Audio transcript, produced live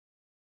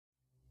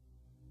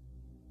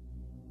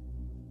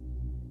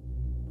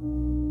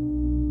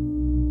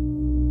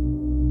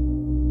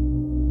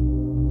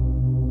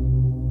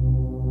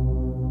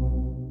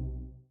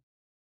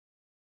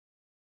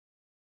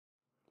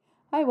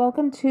Hi,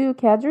 welcome to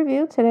CAD's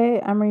Review. Today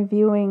I'm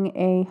reviewing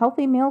a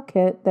healthy meal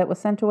kit that was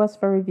sent to us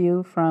for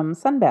review from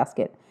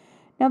Sunbasket.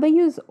 Now they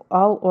use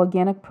all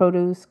organic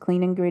produce,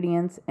 clean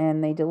ingredients,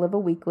 and they deliver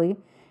weekly,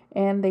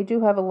 and they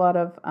do have a lot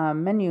of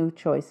menu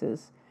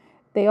choices.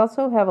 They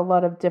also have a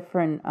lot of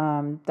different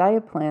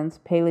diet plans: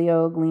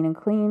 paleo, lean and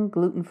clean,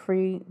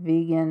 gluten-free,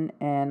 vegan,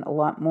 and a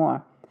lot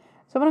more.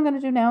 So what I'm going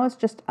to do now is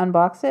just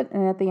unbox it,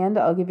 and at the end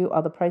I'll give you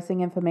all the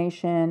pricing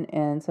information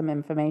and some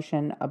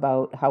information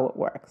about how it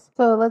works.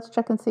 So let's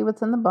check and see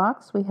what's in the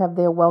box. We have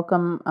their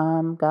welcome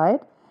guide,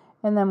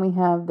 and then we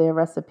have their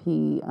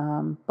recipe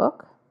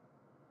book.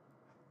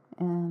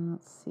 And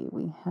let's see,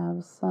 we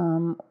have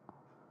some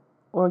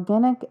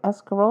organic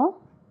escarole,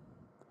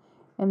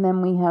 and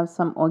then we have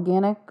some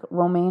organic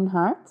romaine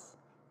hearts.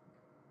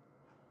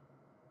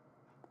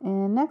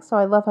 And next, so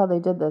I love how they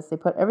did this. They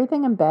put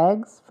everything in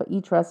bags for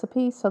each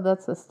recipe. So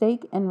that's the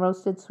steak and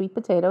roasted sweet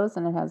potatoes,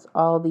 and it has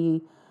all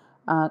the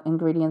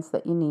ingredients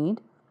that you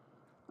need.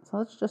 So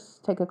let's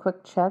just take a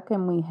quick check,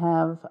 and we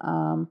have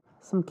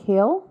some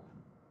kale,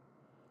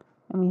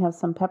 and we have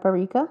some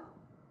paprika,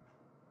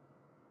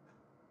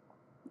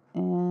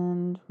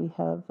 and we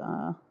have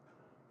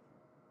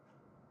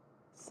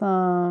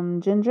some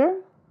ginger,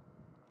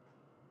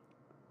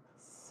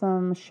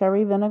 some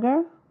sherry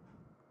vinegar,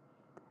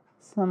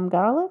 some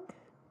garlic,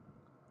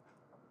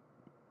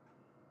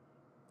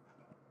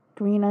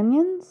 green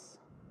onions,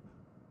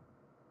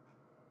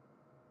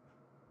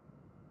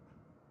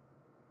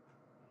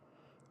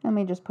 let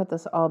me just put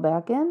this all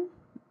back in.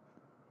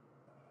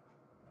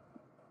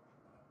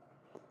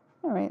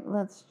 All right,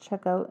 let's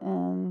check out,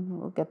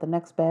 and we'll get the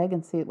next bag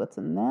and see what's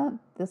in that.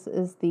 This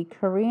is the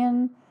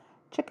Korean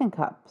chicken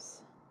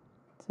cups.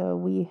 So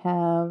we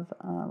have,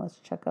 let's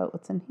check out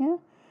what's in here.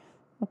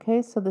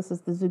 Okay, so this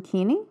is the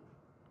zucchini.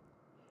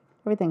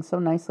 Everything's so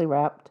nicely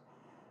wrapped.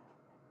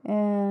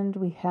 And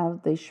we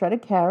have the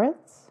shredded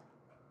carrots,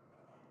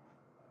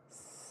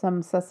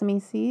 some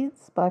sesame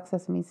seeds, black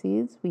sesame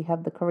seeds. We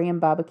have the Korean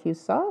barbecue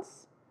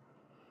sauce.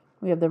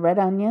 We have the red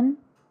onion.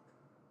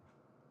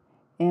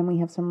 And we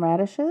have some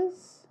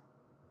radishes,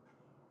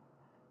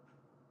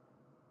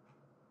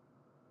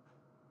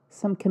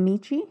 some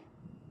kimchi.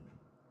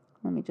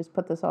 Let me just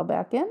put this all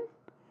back in.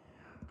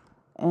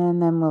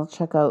 And then we'll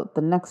check out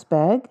the next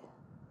bag.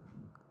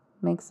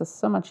 Makes this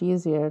so much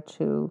easier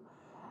to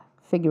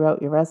figure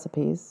out your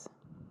recipes.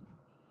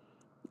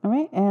 All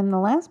right, and the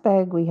last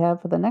bag we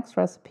have for the next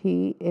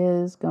recipe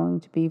is going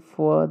to be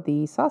for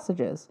the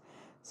sausages.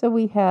 So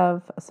we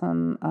have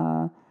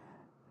some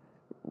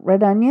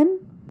red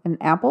onion, an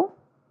apple.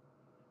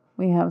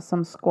 We have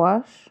some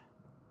squash.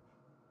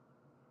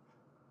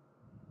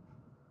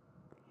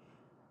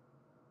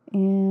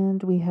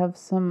 And we have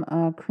some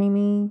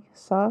creamy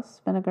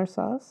sauce, vinegar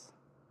sauce.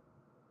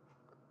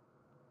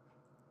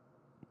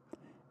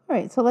 All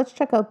right, so let's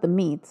check out the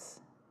meats.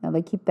 Now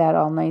they keep that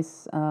all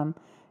nice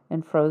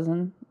and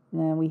frozen.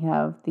 Now we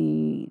have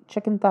the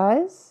chicken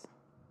thighs.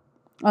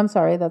 I'm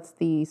sorry, that's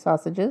the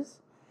sausages.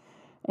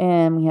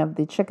 And we have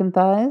the chicken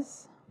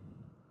thighs.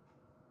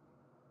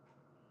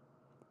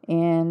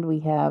 And we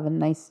have a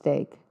nice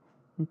steak,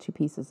 and 2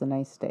 pieces of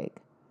nice steak.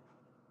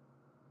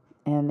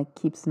 And it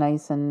keeps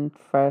nice and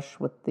fresh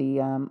with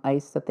the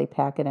ice that they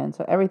pack it in.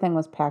 So everything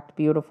was packed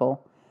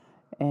beautiful.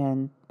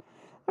 And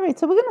all right,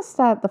 so we're going to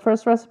start. The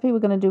first recipe we're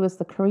going to do is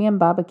the Korean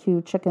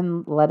barbecue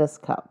chicken lettuce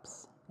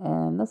cups.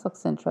 And this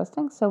looks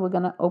interesting. So we're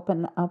going to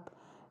open up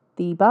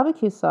the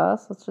barbecue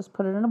sauce. Let's just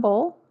put it in a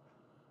bowl.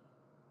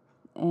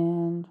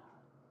 And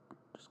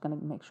just going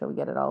to make sure we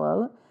get it all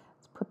out.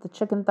 Let's put the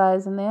chicken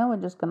thighs in there. We're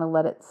just going to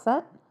let it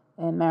set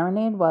and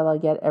marinate while I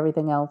get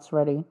everything else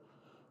ready.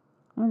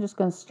 I'm just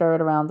going to stir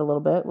it around a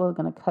little bit. We're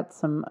going to cut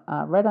some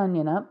red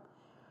onion up.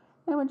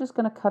 And we're just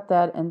going to cut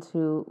that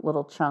into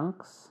little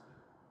chunks.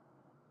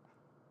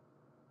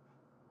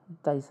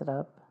 Dice it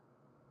up.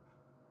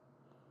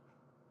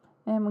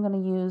 And we're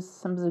going to use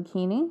some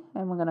zucchini,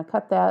 and we're going to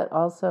cut that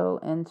also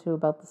into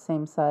about the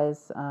same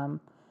size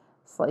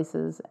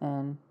slices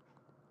and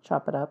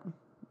chop it up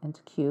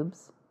into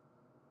cubes.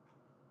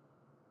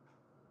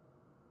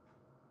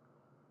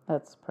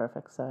 That's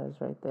perfect size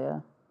right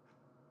there.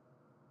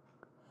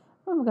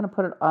 And we're going to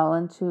put it all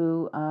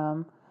into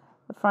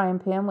the frying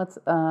pan with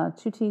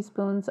 2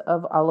 teaspoons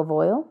of olive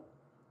oil.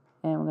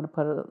 And we're going to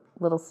put a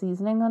little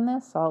seasoning on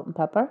this, salt and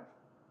pepper.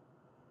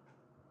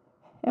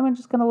 And we're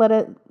just going to let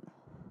it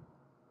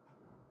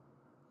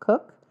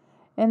cook.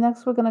 And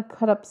next we're going to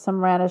cut up some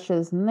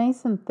radishes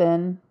nice and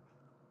thin.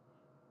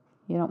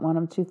 You don't want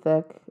them too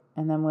thick.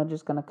 And then we're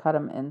just going to cut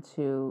them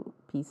into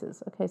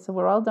pieces. Okay, so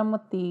we're all done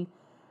with the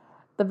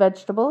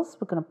vegetables.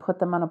 We're going to put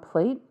them on a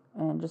plate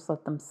and just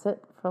let them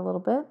sit for a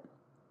little bit.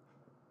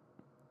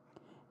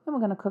 And we're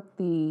going to cook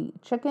the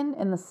chicken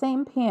in the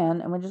same pan,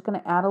 and we're just going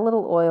to add a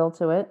little oil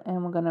to it,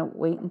 and we're going to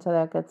wait until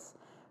that gets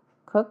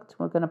cooked.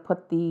 We're going to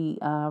put the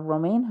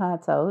romaine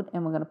hearts out,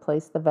 and we're going to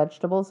place the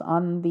vegetables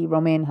on the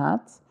romaine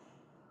hearts.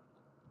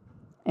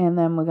 And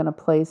then we're going to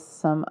place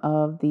some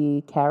of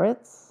the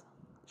carrots,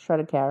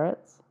 shredded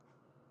carrots.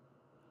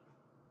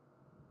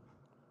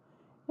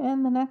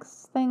 And the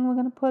next thing we're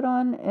going to put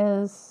on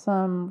is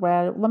some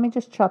radish. Let me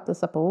just chop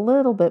this up a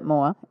little bit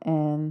more.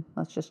 And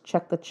let's just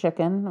check the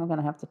chicken. We're going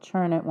to have to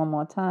turn it one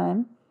more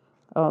time.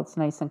 Oh, it's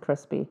nice and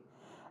crispy.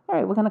 All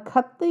right, we're going to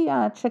cut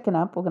the chicken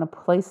up. We're going to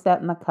place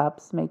that in the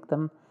cups,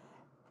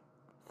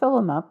 fill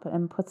them up,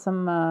 and put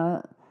some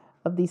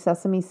of these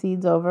sesame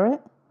seeds over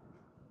it.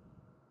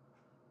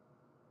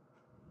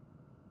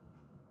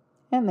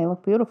 And they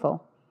look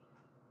beautiful.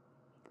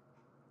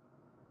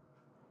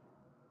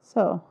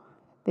 So,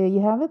 there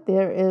you have it.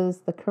 There is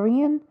the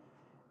Korean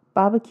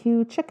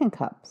barbecue chicken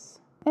cups.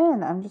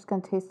 And I'm just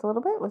going to taste a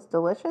little bit. It was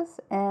delicious.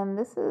 And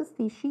this is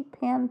the sheet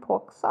pan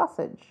pork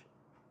sausage.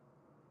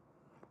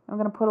 I'm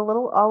going to put a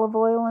little olive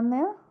oil in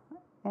there.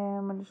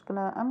 And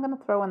I'm going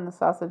to throw in the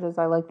sausages.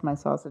 I liked my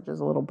sausages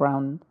a little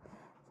brown.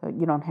 So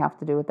you don't have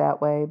to do it that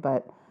way,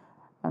 but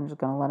I'm just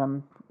going to let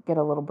them get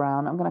a little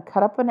brown. I'm going to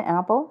cut up an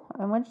apple.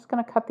 And we're just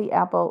going to cut the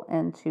apple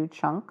into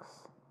chunks.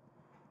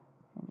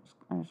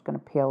 I'm just going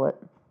to peel it.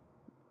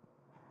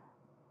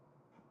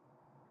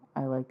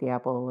 I like the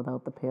apple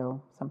without the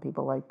peel. Some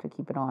people like to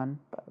keep it on,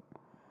 but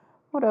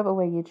whatever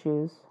way you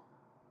choose,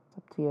 it's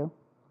up to you.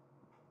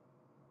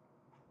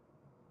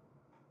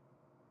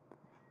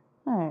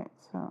 Alright,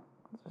 so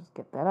let's just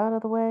get that out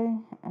of the way,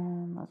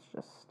 and let's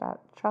just start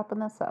chopping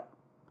this up.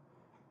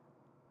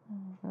 There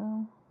we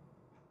go.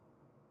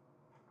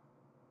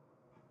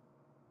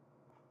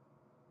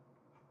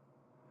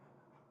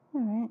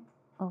 Alright,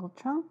 little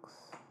chunks,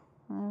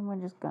 and we're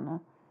just gonna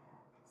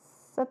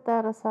set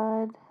that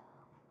aside.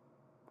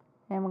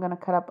 And we're going to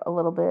cut up a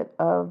little bit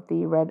of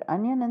the red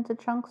onion into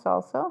chunks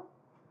also.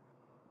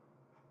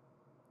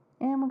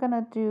 And we're going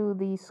to do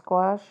the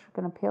squash.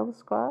 We're going to peel the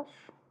squash.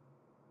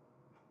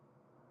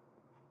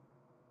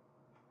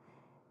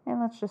 And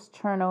let's just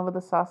turn over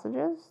the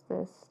sausages.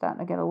 They're starting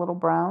to get a little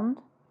browned.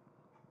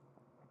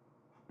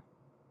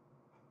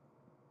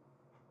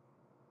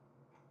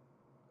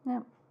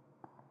 Yep,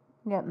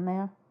 getting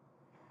there.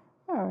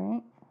 All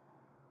right.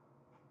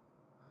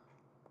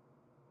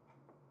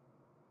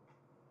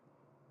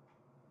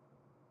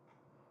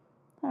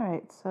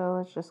 Alright, so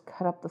let's just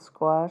cut up the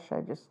squash.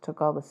 I just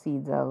took all the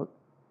seeds out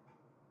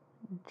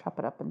and chop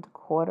it up into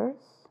quarters.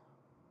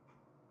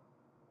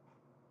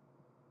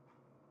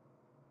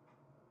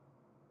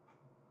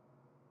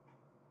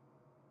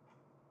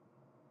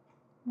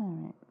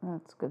 Alright,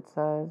 that's good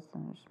size.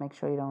 And just make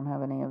sure you don't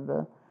have any of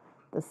the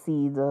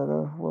seeds or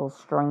the little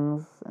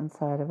strings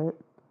inside of it.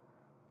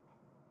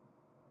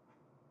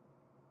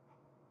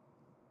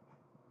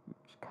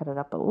 Just cut it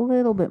up a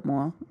little bit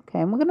more.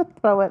 Okay, and we're going to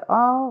throw it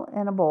all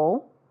in a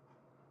bowl.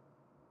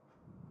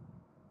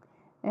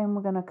 And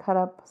we're going to cut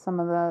up some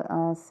of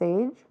the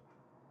sage,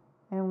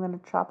 and we're going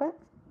to chop it.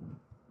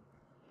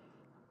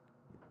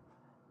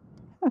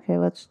 Okay,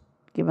 let's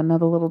give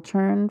another little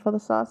turn for the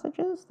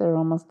sausages. They're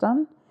almost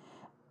done.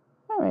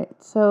 All right,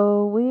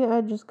 so we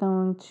are just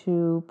going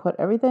to put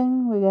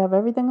everything, we have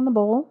everything in the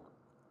bowl.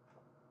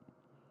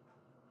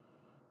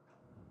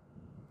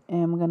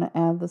 And we're going to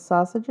add the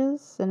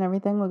sausages and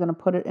everything. We're going to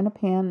put it in a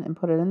pan and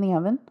put it in the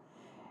oven.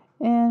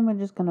 And we're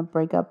just going to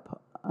break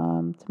up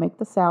to make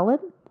the salad.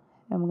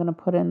 And we're going to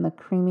put in the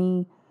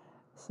creamy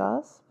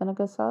sauce,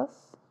 vinegar sauce.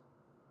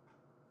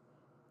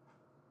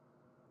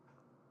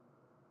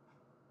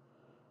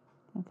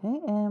 Okay,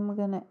 and we're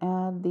going to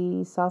add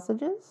the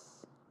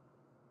sausages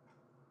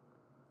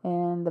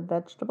and the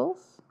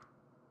vegetables.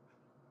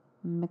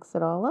 Mix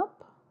it all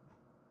up.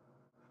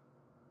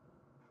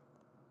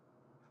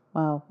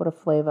 Wow, what a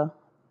flavor.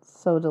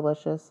 So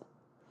delicious.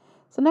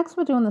 So next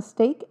we're doing the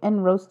steak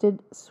and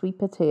roasted sweet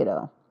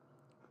potato.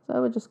 So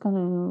we're just going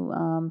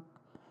to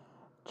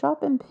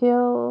chop and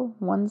peel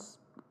one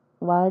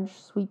large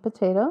sweet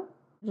potato.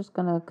 Just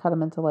going to cut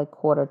them into like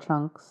quarter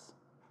chunks.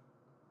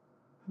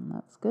 And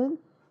that's good.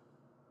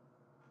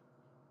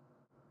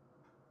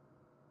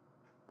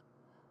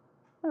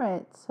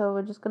 Alright, so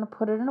we're just going to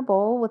put it in a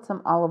bowl with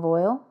some olive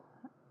oil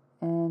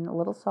and a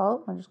little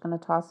salt. We're just going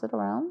to toss it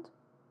around.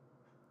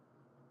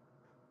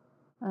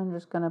 I'm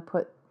just going to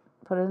put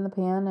it in the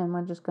pan, and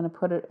we're just going to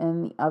put it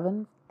in the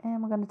oven.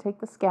 And we're going to take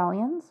the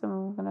scallions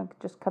and we're going to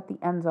just cut the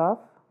ends off.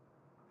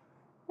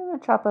 I'm going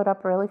to chop it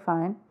up really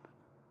fine.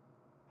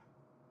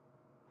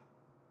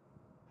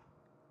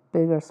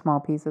 Big or small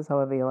pieces,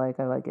 however you like.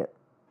 I like it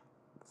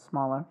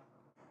smaller.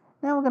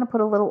 Now we're going to put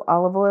a little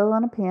olive oil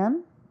in a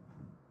pan.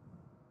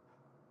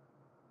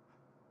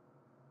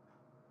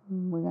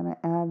 We're going to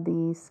add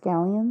the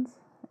scallions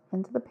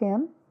into the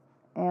pan.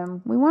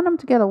 And we want them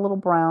to get a little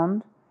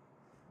browned,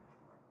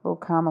 a little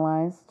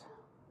caramelized.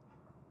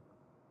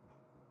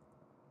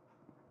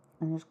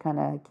 And just kind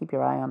of keep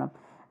your eye on them.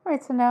 All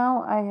right, so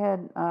now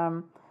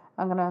I'm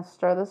going to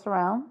stir this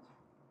around.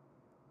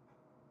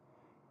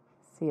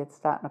 See, it's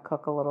starting to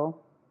cook a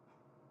little.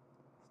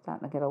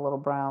 Starting to get a little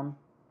brown.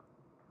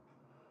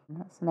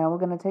 So now we're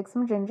going to take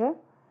some ginger.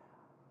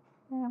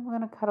 And we're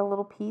going to cut a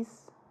little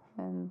piece.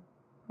 And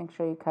make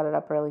sure you cut it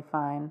up really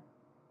fine.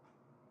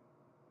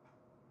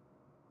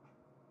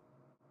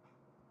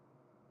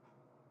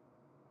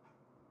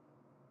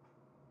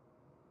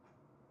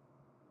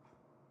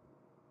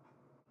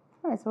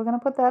 All right, so we're going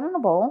to put that in a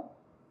bowl.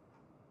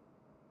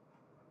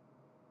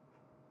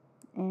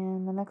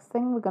 And the next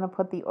thing, we're going to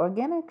put the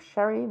organic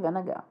sherry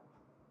vinegar.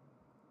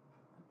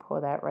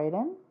 Pour that right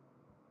in.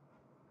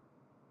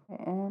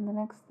 And the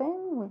next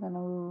thing, we're going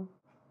to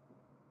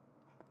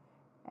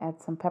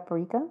add some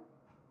paprika.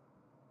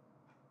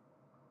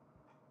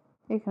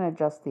 You can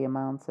adjust the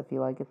amounts if you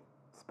like it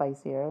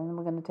spicier. And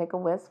we're going to take a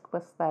whisk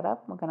that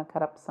up. We're going to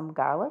cut up some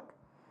garlic.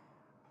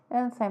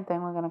 And same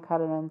thing, we're going to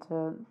cut it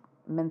into,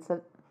 mince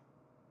it.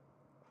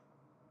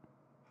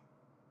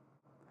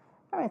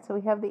 All right, so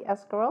we have the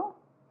escarole,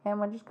 and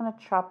we're just going to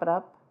chop it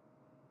up.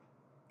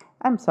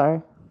 I'm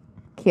sorry,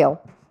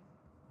 kale.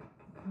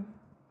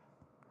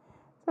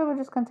 So we're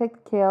just going to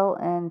take the kale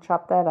and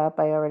chop that up.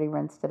 I already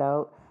rinsed it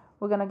out.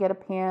 We're going to get a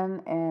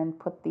pan and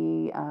put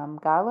the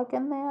garlic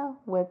in there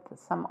with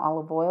some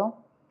olive oil,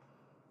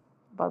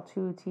 about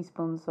 2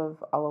 teaspoons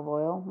of olive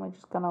oil. We're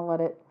just going to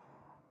let it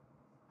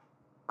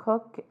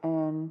cook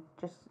and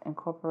just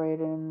incorporate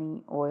it in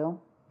the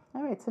oil.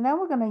 All right, so now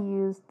we're going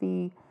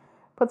to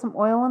put some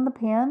oil in the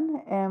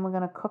pan, and we're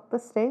going to cook the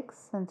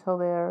steaks until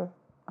they're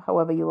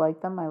however you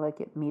like them. I like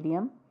it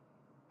medium.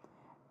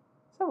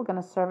 So we're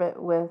going to serve it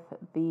with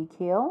the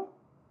kale,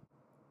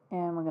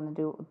 and we're going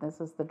to this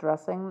is the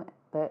dressing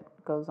that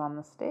goes on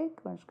the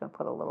steak. We're just going to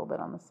put a little bit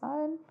on the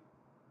side.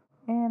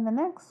 And the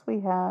next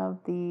we have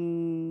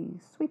the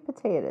sweet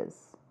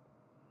potatoes.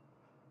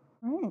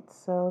 All right,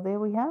 so there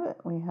we have it.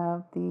 We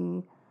have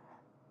the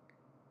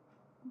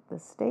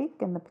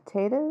steak and the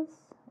potatoes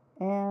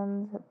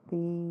and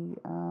the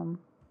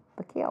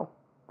kale.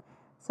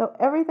 So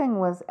everything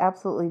was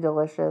absolutely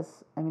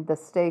delicious. I mean, the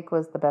steak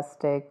was the best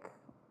steak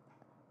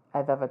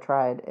I've ever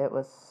tried. It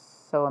was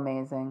so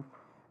amazing.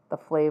 The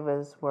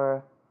flavors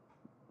were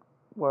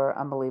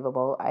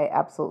unbelievable. I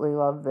absolutely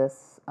love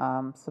this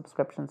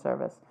subscription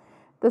service.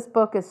 This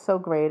book is so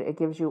great. It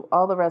gives you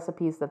all the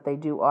recipes that they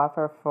do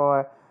offer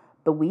for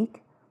the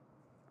week.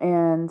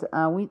 And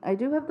I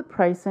do have the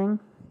pricing.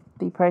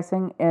 The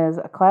pricing is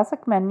a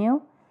classic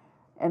menu,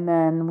 and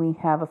then we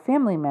have a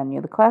family menu.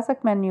 The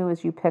classic menu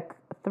is you pick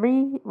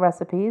 3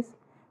 recipes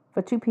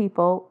for 2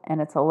 people, and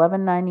it's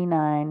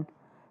 $11.99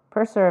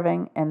 per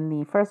serving, and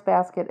the first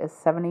basket is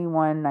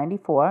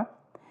 $71.94.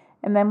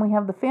 And then we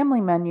have the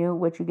family menu,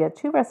 which you get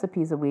 2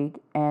 recipes a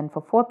week, and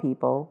for 4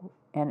 people,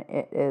 and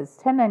it is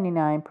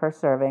 $10.99 per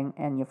serving,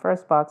 and your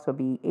first box will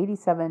be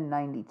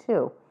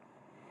 $87.92.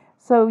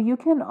 So you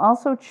can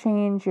also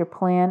change your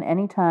plan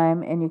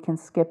anytime, and you can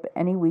skip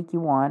any week you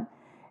want.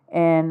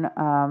 And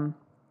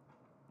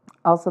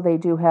also they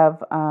do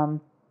have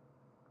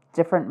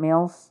different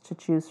meals to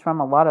choose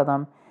from, a lot of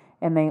them.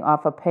 And they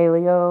offer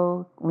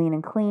paleo, lean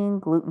and clean,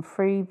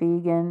 gluten-free,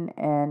 vegan,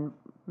 and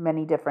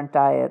many different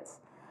diets.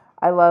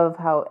 I love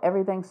how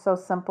everything's so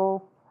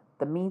simple.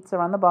 The meats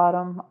are on the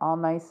bottom, all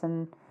nice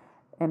and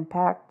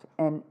packed,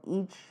 and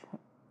each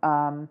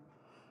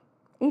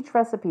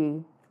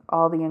recipe,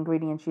 all the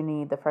ingredients you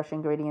need, the fresh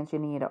ingredients you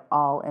need, are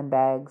all in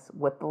bags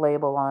with the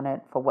label on it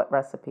for what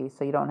recipe.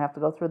 So you don't have to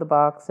go through the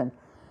box and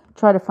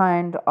try to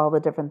find all the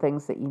different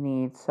things that you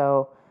need.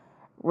 So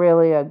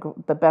really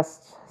the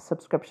best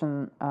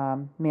subscription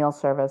meal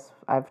service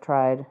I've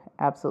tried.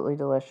 Absolutely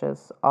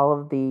delicious. All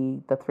of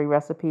the 3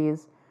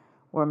 recipes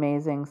were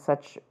amazing.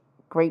 Such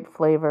great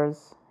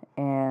flavors.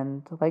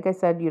 And like I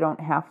said, you don't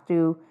have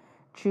to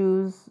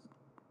choose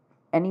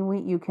any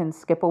week. You can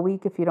skip a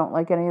week if you don't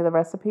like any of the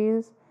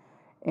recipes.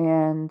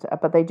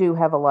 But they do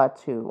have a lot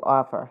to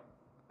offer.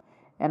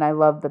 And I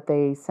love that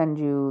they send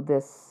you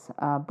this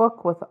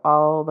book with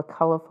all the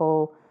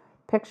colorful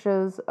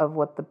pictures of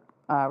what the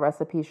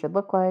recipe should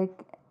look like,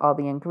 all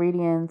the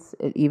ingredients.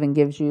 It even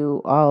gives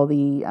you all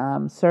the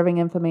serving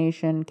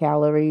information,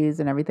 calories,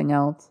 and everything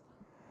else.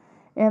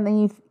 And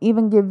they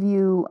even give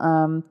you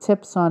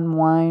tips on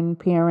wine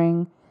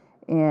pairing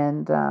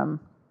and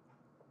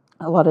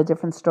a lot of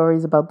different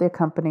stories about their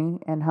company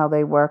and how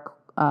they work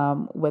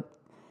with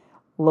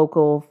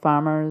local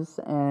farmers,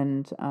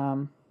 and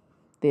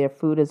their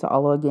food is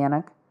all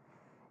organic,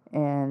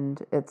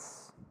 and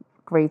it's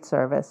great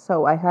service.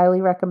 So I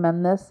highly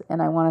recommend this,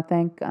 and I want to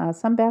thank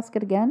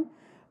Sunbasket again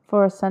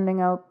for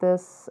sending out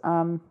this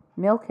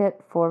meal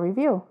kit for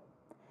review.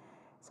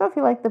 So if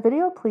you like the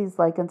video, please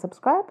like and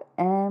subscribe,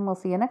 and we'll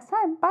see you next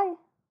time. Bye.